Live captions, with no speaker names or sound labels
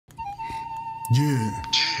Yeah,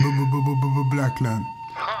 Blackland.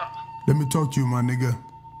 Let me talk to you, my nigga.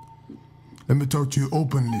 Let me talk to you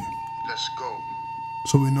openly. Let's go.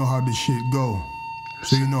 So we know how this shit go.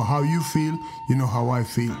 So you know how you feel, you know how I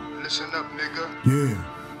feel. Listen up, nigga. Yeah.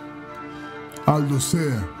 Aldo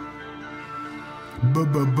said,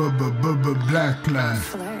 Blackland.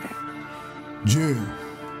 Yeah.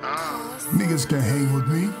 Niggas can hang with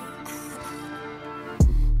me.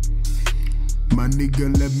 My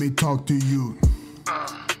nigga, let me talk to you.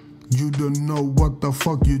 You don't know what the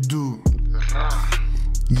fuck you do.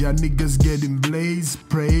 Ya niggas getting blazed,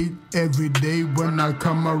 prayed every day when I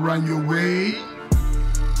come around your way.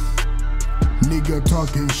 Nigga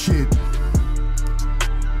talking shit.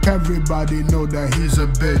 Everybody know that he's a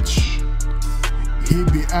bitch. He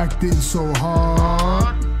be acting so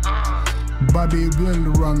hard, but he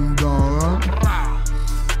will run, dog.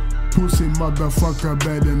 Pussy motherfucker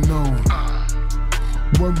better know.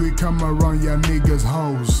 When we come around your niggas'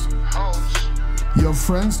 hoes, your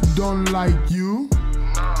friends don't like you.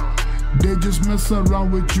 They just mess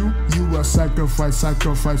around with you. You a sacrifice,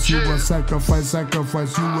 sacrifice. You a sacrifice,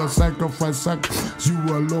 sacrifice. You a sacrifice, sacrifice. You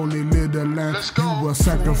a lonely little lamb. You a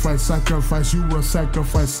sacrifice, sacrifice. You a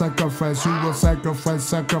sacrifice, sacrifice. You a sacrifice,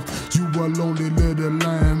 sacrifice. You a lonely little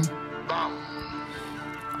lamb.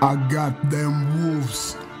 I got them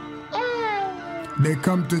wolves. They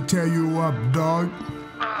come to tear you up, dog.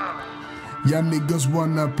 Ya niggas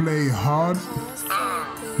wanna play hard.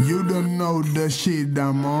 You don't know the shit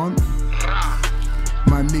I'm on.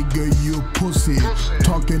 My nigga, you pussy.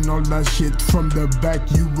 Talking all that shit from the back,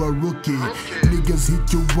 you a rookie. Niggas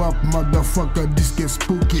hit you up, motherfucker, this get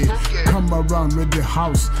spooky. Come around with the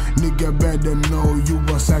house, nigga better know you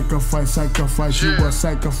a sacrifice, sacrifice. You a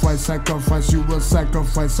sacrifice, sacrifice. You a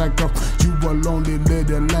sacrifice, sacrifice. You a lonely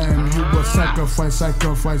little lamb. You a sacrifice,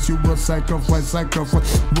 sacrifice. You a sacrifice,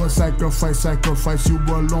 sacrifice. You a sacrifice, sacrifice. You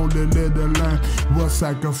a lonely little lamb. You a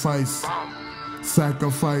sacrifice,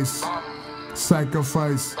 sacrifice.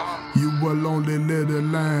 Sacrifice, you a lonely little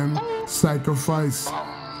lamb. Sacrifice,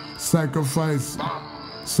 sacrifice,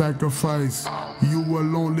 sacrifice. You a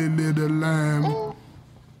lonely little lamb.